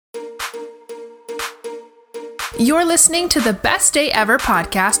You're listening to the Best Day Ever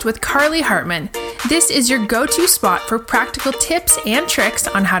podcast with Carly Hartman. This is your go-to spot for practical tips and tricks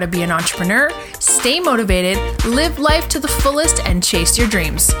on how to be an entrepreneur, stay motivated, live life to the fullest, and chase your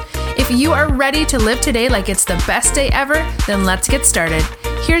dreams. If you are ready to live today like it's the best day ever, then let's get started.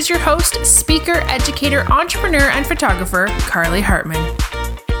 Here's your host, speaker, educator, entrepreneur, and photographer, Carly Hartman.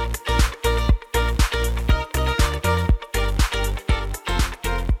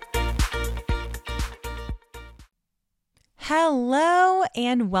 Hello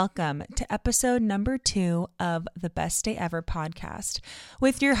and welcome to episode number 2 of the Best Day Ever podcast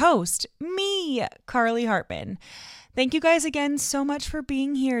with your host, me, Carly Hartman. Thank you guys again so much for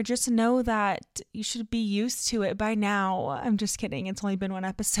being here. Just know that you should be used to it by now. I'm just kidding. It's only been one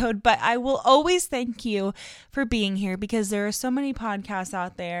episode, but I will always thank you for being here because there are so many podcasts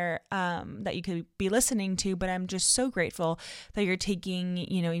out there that you could be listening to, but I'm just so grateful that you're taking,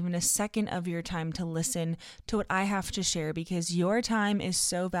 even a second of your time to listen to what I have to share because your time is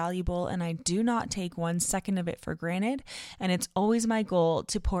so valuable and I do not take 1 second of it for granted. And it's always my goal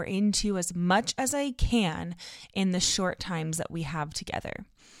to pour into as much as I can in the short times that we have together.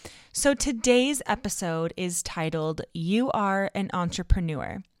 So today's episode is titled, You Are an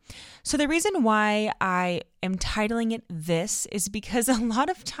Entrepreneur. So the reason why I am titling it this is because a lot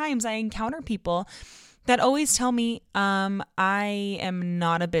of times I encounter people that always tell me, I am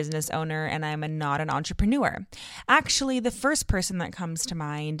not a business owner and I'm not an entrepreneur. Actually, the first person that comes to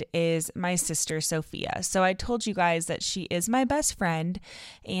mind is my sister, Sophia. So I told you guys that she is my best friend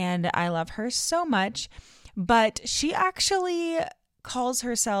and I love her so much. But she actually calls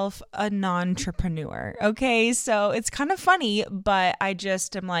herself a non-entrepreneur. Okay, so it's kind of funny, but I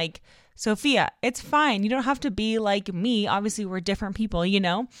just am like, Sophia, it's fine. You don't have to be like me. Obviously, we're different people,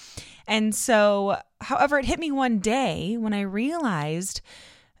 And so, however, it hit me one day when I realized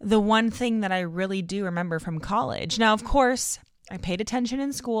the one thing that I really do remember from college. Now, of course, I paid attention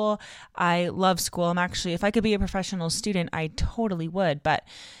in school. I love school. If I could be a professional student, I totally would. But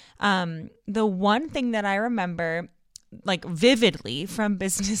the one thing that I remember vividly from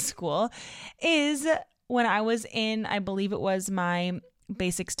business school is when I was in, I believe it was my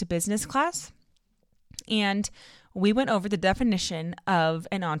basics to business class. And we went over the definition of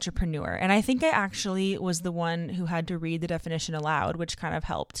an entrepreneur. And I think I actually was the one who had to read the definition aloud, which kind of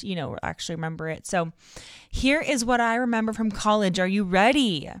helped, actually remember it. So here is what I remember from college. Are you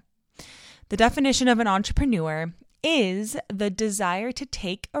ready? The definition of an entrepreneur is the desire to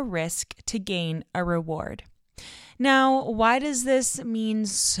take a risk to gain a reward. Now, why does this mean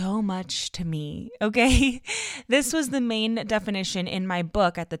so much to me? Okay, this was the main definition in my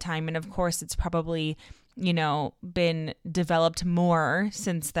book at the time. And of course, it's probably, been developed more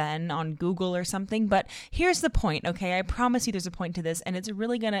since then on Google or something. But here's the point, okay? I promise you there's a point to this. And it's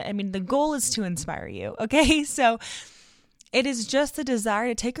really the goal is to inspire you, okay? So it is just the desire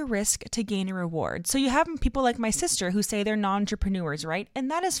to take a risk to gain a reward. So you have people like my sister who say they're non-entrepreneurs, right? And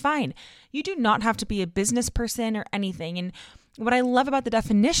that is fine. You do not have to be a business person or anything. And what I love about the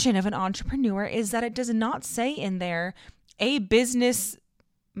definition of an entrepreneur is that it does not say in there a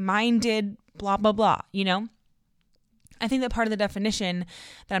business-minded blah, blah, blah, I think that part of the definition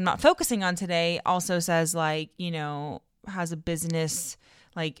that I'm not focusing on today also says has a business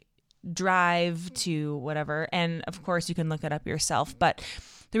drive to whatever. And of course, you can look it up yourself. But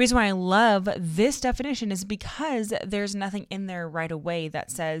the reason why I love this definition is because there's nothing in there right away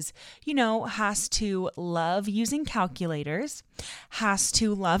that says, has to love using calculators, has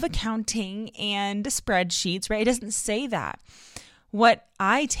to love accounting and spreadsheets, right? It doesn't say that. What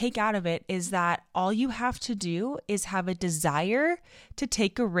I take out of it is that all you have to do is have a desire to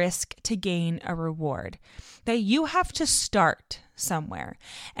take a risk to gain a reward, that you have to start somewhere.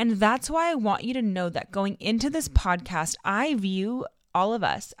 And that's why I want you to know that going into this podcast, I view all of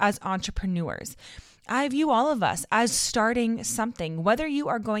us as entrepreneurs. I view all of us as starting something, whether you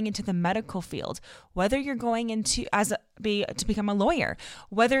are going into the medical field, whether you're going into to become a lawyer,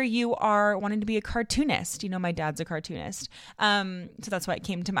 whether you are wanting to be a cartoonist. My dad's a cartoonist. So that's why it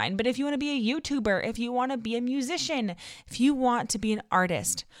came to mind. But if you want to be a YouTuber, if you want to be a musician, if you want to be an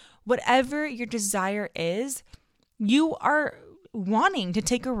artist, whatever your desire is, you are wanting to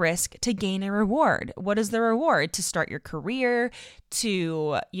take a risk to gain a reward. What is the reward? To start your career,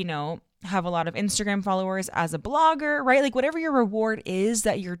 to, have a lot of Instagram followers as a blogger, right? Whatever your reward is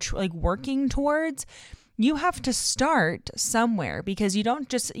that you're working towards, you have to start somewhere because you don't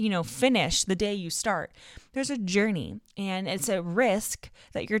just, finish the day you start. There's a journey and it's a risk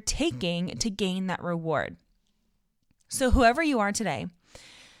that you're taking to gain that reward. So whoever you are today,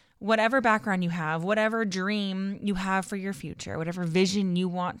 whatever background you have, whatever dream you have for your future, whatever vision you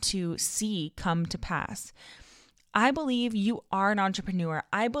want to see come to pass, I believe you are an entrepreneur.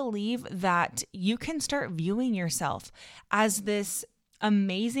 I believe that you can start viewing yourself as this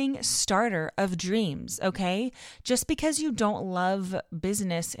amazing starter of dreams, okay? Just because you don't love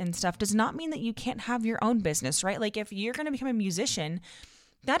business and stuff does not mean that you can't have your own business, right? Like if you're going to become a musician,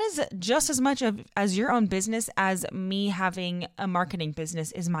 that is just as much as your own business as me having a marketing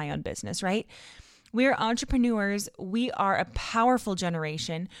business is my own business, right? We are entrepreneurs. We are a powerful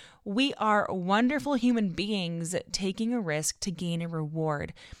generation. We are wonderful human beings taking a risk to gain a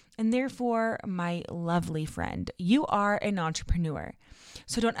reward. And therefore, my lovely friend, you are an entrepreneur.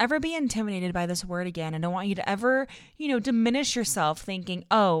 So don't ever be intimidated by this word again. I don't want you to ever, diminish yourself thinking,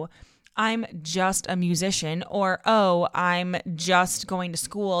 oh, I'm just a musician, or, oh, I'm just going to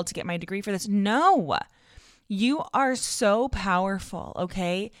school to get my degree for this. No, you are so powerful,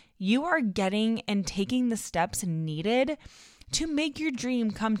 okay? You are getting and taking the steps needed to make your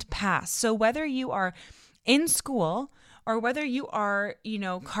dream come to pass. So whether you are in school or whether you are,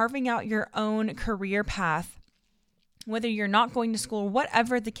 carving out your own career path, whether you're not going to school,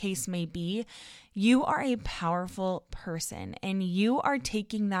 whatever the case may be, you are a powerful person and you are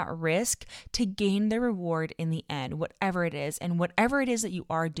taking that risk to gain the reward in the end, whatever it is, and whatever it is that you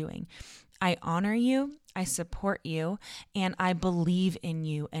are doing. I honor you, I support you, and I believe in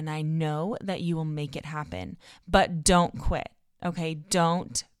you, and I know that you will make it happen. But don't quit, okay?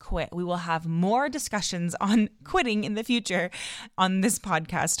 Don't quit. We will have more discussions on quitting in the future on this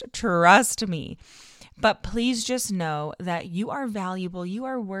podcast. Trust me. But please just know that you are valuable, you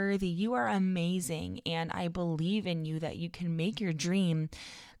are worthy, you are amazing, and I believe in you that you can make your dream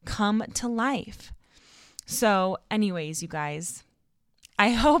come to life. So anyways, you guys, I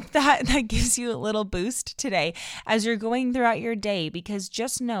hope that gives you a little boost today as you're going throughout your day, because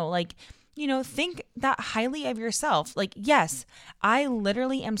just know, think that highly of yourself. Yes, I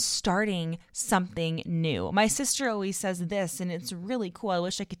literally am starting something new. My sister always says this, and it's really cool. I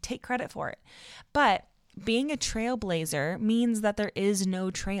wish I could take credit for it. But being a trailblazer means that there is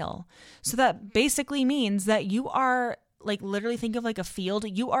no trail. So that basically means that you are literally think of a field.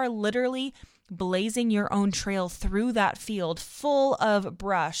 You are literally blazing your own trail through that field full of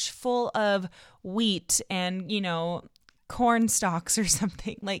brush, full of wheat and, corn stalks or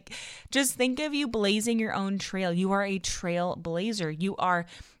something. Just think of you blazing your own trail. You are a trailblazer. You are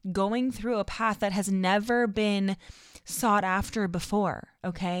going through a path that has never been sought after before,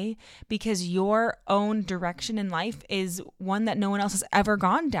 okay? Because your own direction in life is one that no one else has ever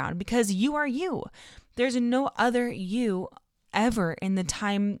gone down, because you are you. There's no other you ever in the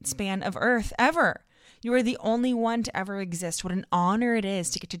time span of Earth, ever. You are the only one to ever exist. What an honor it is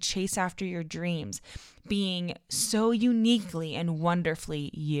to get to chase after your dreams, being so uniquely and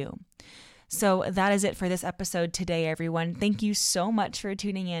wonderfully you. So that is it for this episode today, everyone. Thank you so much for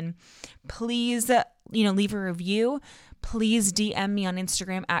tuning in. Please, leave a review. Please DM me on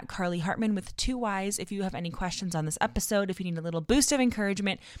Instagram at Carly Hartman with 2 Y's if you have any questions on this episode. If you need a little boost of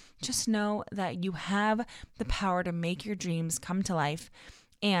encouragement, just know that you have the power to make your dreams come to life.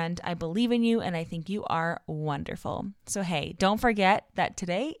 And I believe in you, and I think you are wonderful. So hey, don't forget that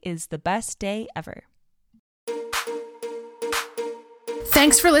today is the best day ever.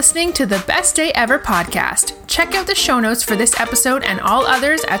 Thanks for listening to the Best Day Ever podcast. Check out the show notes for this episode and all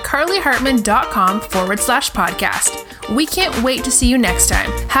others at carlyhartman.com/podcast. We can't wait to see you next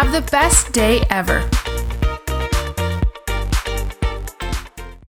time. Have the best day ever.